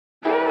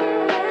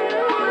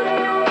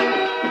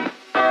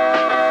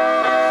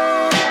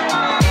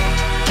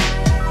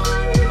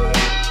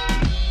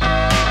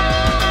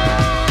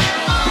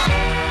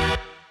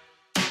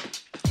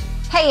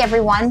Hey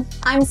everyone,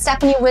 I'm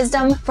Stephanie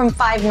Wisdom from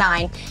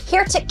Five9,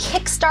 here to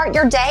kickstart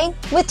your day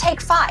with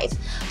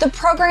Take5, the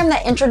program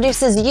that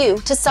introduces you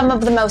to some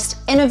of the most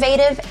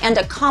innovative and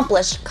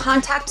accomplished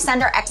contact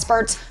center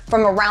experts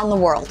from around the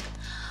world.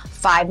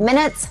 5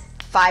 minutes,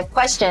 5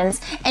 questions,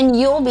 and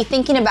you'll be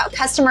thinking about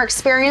customer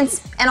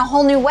experience in a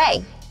whole new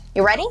way.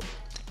 You ready?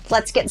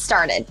 Let's get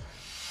started.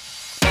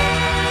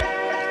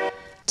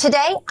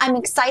 Today, I'm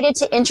excited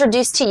to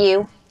introduce to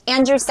you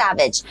Andrew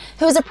Savage,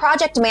 who is a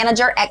project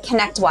manager at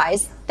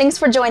ConnectWise. Thanks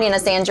for joining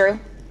us, Andrew.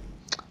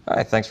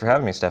 Hi, thanks for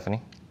having me,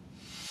 Stephanie.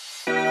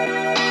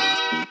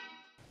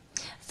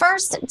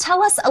 First,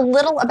 tell us a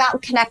little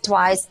about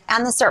ConnectWise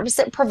and the service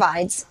it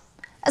provides,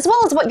 as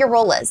well as what your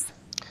role is.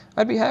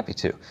 I'd be happy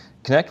to.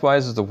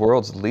 ConnectWise is the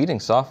world's leading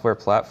software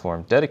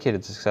platform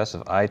dedicated to the success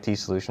of IT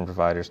solution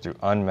providers through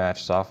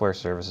unmatched software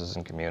services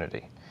and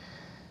community.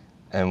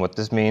 And what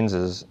this means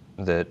is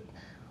that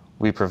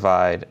we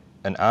provide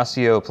an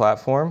ASIO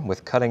platform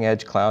with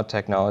cutting-edge cloud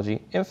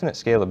technology, infinite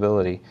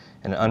scalability,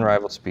 and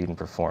unrivaled speed and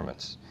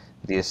performance.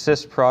 The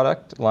Assist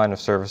product line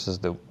of services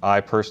that I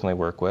personally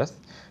work with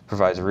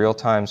provides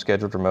real-time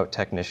scheduled remote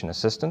technician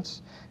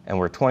assistance, and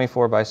we're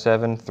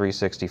 24/7,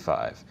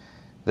 365.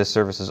 This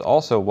service is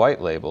also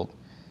white-labeled,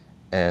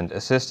 and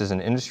Assist is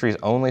an industry's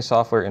only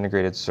software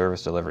integrated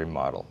service delivery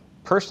model.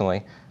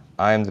 Personally,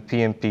 I am the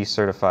PMP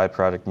certified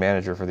project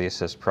manager for the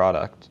Assist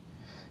product,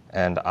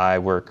 and I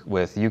work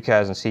with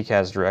UCAS and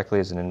CCAS directly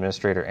as an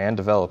administrator and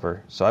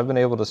developer, so I've been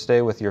able to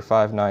stay with your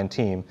Five9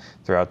 team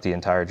throughout the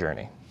entire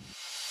journey.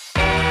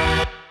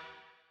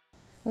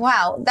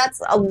 Wow,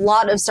 that's a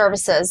lot of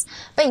services.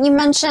 But you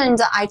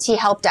mentioned IT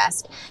help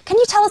desk. Can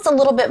you tell us a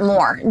little bit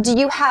more? Do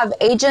you have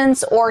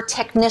agents or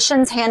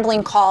technicians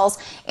handling calls,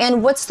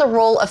 and what's the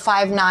role of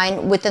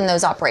Five9 within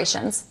those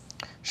operations?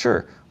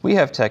 Sure, we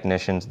have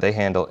technicians. They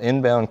handle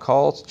inbound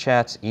calls,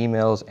 chats,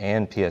 emails,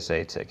 and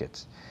PSA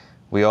tickets.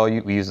 We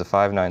use the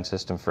Five9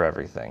 system for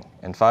everything.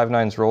 And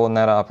Five9's role in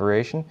that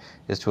operation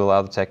is to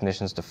allow the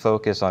technicians to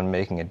focus on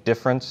making a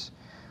difference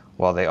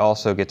while they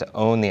also get to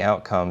own the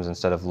outcomes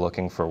instead of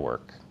looking for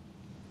work.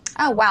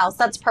 Oh, wow, so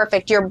that's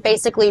perfect. You're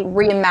basically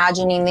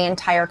reimagining the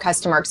entire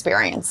customer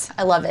experience.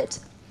 I love it.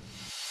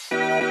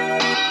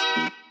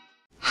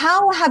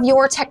 How have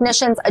your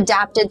technicians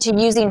adapted to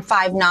using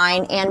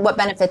Five9, and what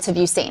benefits have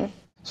you seen?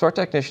 So our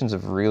technicians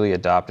have really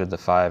adopted the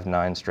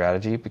Five9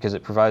 strategy because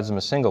it provides them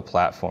a single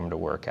platform to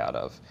work out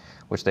of,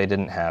 which they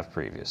didn't have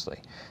previously.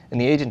 In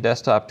the Agent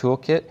Desktop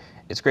Toolkit,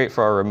 it's great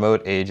for our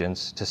remote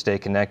agents to stay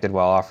connected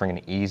while offering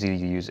an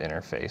easy-to-use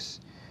interface.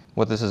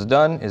 What this has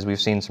done is we've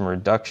seen some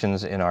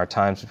reductions in our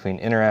times between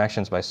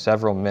interactions by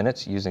several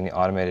minutes using the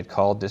automated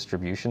call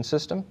distribution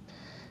system.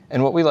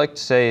 And what we like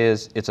to say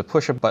is, it's a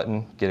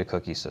push-a-button,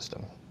 get-a-cookie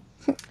system.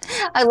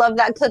 I love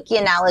that cookie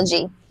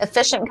analogy.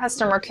 Efficient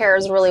customer care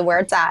is really where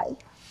it's at.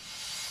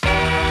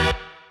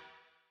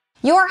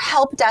 Your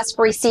help desk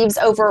receives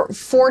over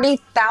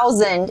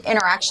 40,000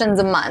 interactions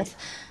a month.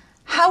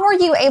 How are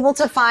you able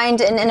to find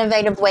an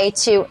innovative way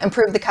to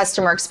improve the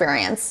customer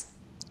experience?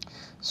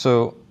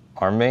 So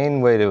our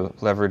main way to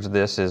leverage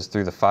this is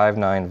through the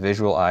Five9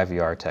 visual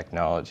IVR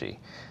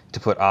technology, to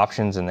put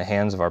options in the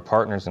hands of our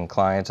partners and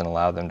clients and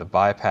allow them to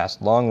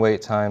bypass long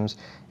wait times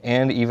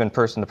and even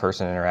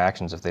person-to-person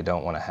interactions if they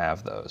don't want to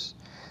have those.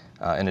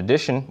 In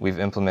addition, we've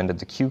implemented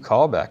the queue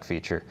callback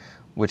feature,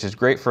 which is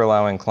great for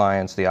allowing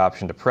clients the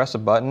option to press a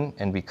button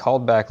and be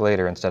called back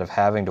later instead of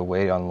having to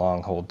wait on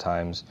long hold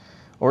times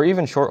or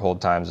even short hold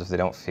times if they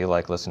don't feel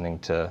like listening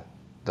to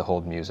the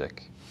hold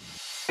music.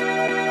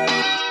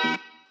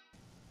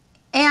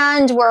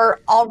 And we're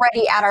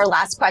already at our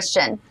last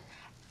question.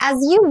 As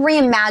you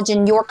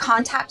reimagine your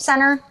contact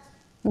center,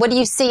 what do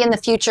you see in the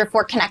future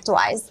for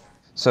ConnectWise?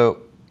 So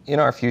in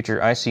our future,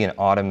 I see an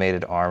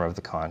automated arm of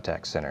the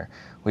contact center.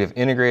 We have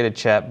integrated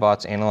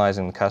chatbots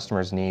analyzing the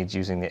customer's needs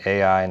using the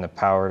AI and the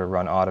power to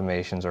run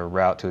automations or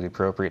route to the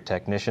appropriate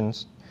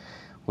technicians.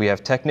 We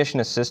have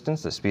technician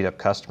assistants that speed up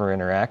customer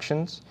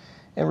interactions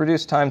and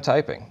reduce time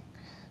typing.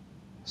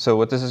 So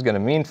what this is going to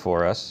mean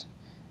for us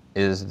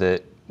is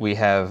that we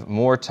have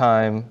more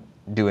time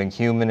doing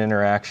human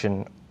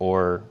interaction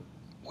or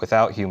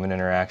without human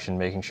interaction,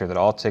 making sure that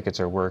all tickets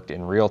are worked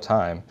in real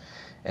time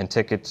and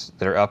tickets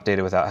that are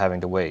updated without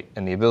having to wait,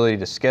 and the ability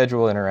to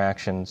schedule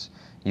interactions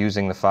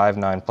using the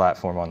Five9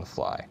 platform on the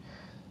fly.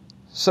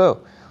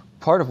 So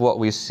part of what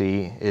we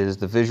see is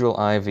the visual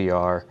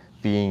IVR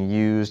being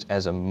used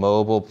as a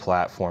mobile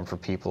platform for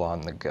people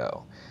on the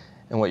go.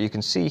 And what you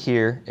can see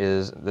here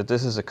is that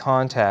this is a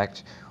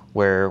contact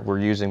where we're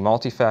using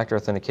multi-factor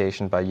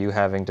authentication by you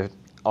having to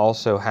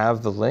also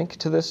have the link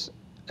to this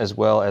as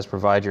well as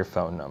provide your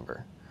phone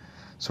number.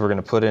 So we're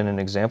going to put in an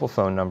example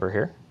phone number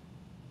here,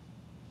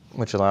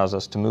 which allows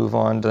us to move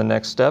on to the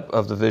next step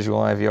of the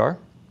visual IVR.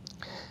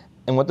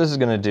 And what this is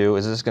going to do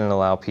is this is going to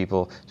allow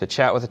people to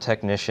chat with a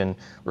technician,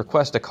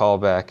 request a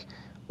callback,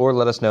 or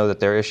let us know that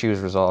their issue is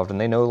resolved and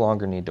they no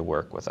longer need to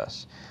work with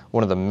us.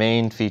 One of the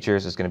main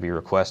features is going to be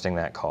requesting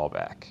that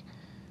callback.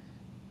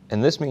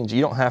 And this means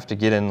you don't have to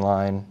get in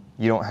line,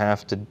 you don't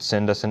have to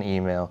send us an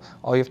email.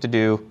 All you have to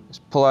do is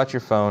pull out your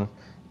phone,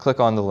 click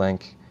on the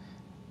link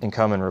and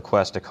come and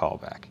request a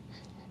callback.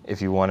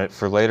 If you want it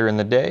for later in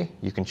the day,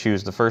 you can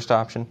choose the first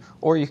option,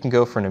 or you can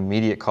go for an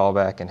immediate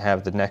callback and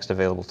have the next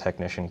available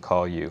technician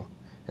call you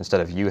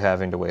instead of you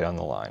having to wait on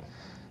the line.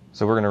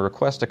 So we're going to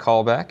request a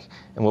callback,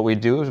 and what we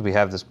do is we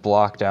have this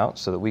blocked out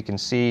so that we can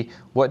see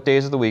what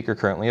days of the week are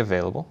currently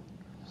available.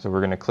 So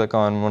we're going to click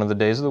on one of the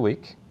days of the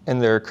week, and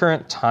there are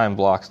current time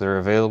blocks that are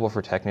available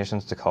for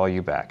technicians to call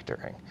you back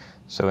during.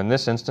 So in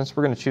this instance,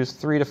 we're going to choose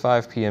 3 to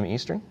 5 p.m.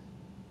 Eastern.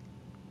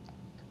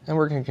 And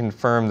we're going to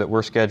confirm that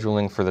we're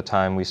scheduling for the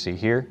time we see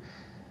here.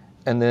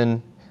 And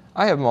then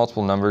I have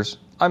multiple numbers.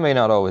 I may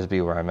not always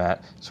be where I'm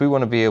at, so we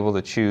want to be able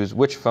to choose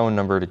which phone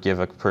number to give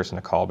a person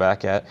a call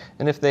back at.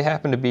 And if they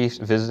happen to be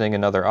visiting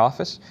another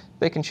office,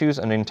 they can choose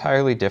an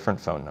entirely different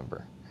phone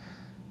number.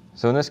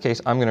 So in this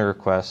case, I'm going to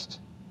request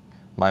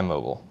my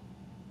mobile.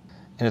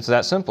 And it's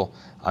that simple.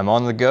 I'm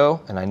on the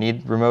go and I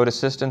need remote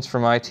assistance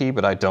from IT,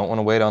 but I don't want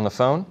to wait on the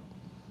phone.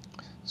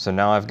 So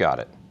now I've got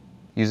it.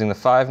 Using the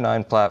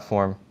Five9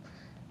 platform,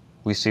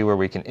 we see where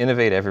we can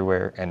innovate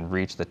everywhere and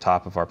reach the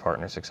top of our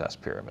partner success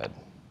pyramid.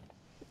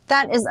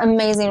 That is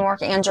amazing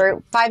work,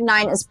 Andrew.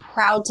 Five9 is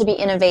proud to be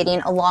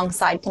innovating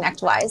alongside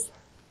ConnectWise.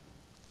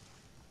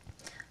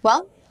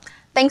 Well,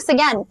 thanks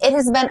again. It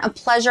has been a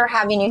pleasure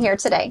having you here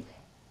today.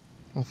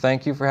 Well,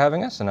 thank you for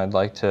having us, and I'd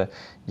like to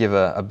give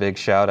a big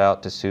shout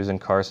out to Susan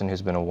Carson,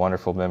 who's been a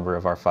wonderful member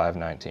of our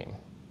Five9 team.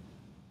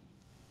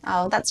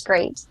 Oh, that's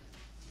great.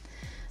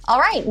 All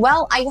right,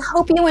 well, I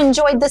hope you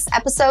enjoyed this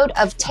episode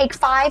of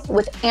Take5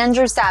 with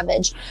Andrew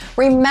Savage.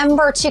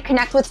 Remember to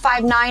connect with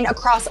Five9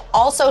 across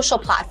all social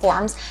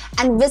platforms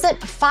and visit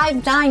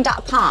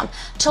five9.com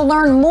to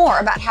learn more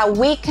about how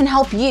we can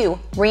help you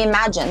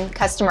reimagine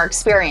customer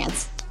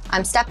experience.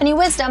 I'm Stephanie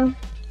Wisdom.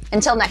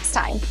 Until next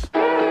time.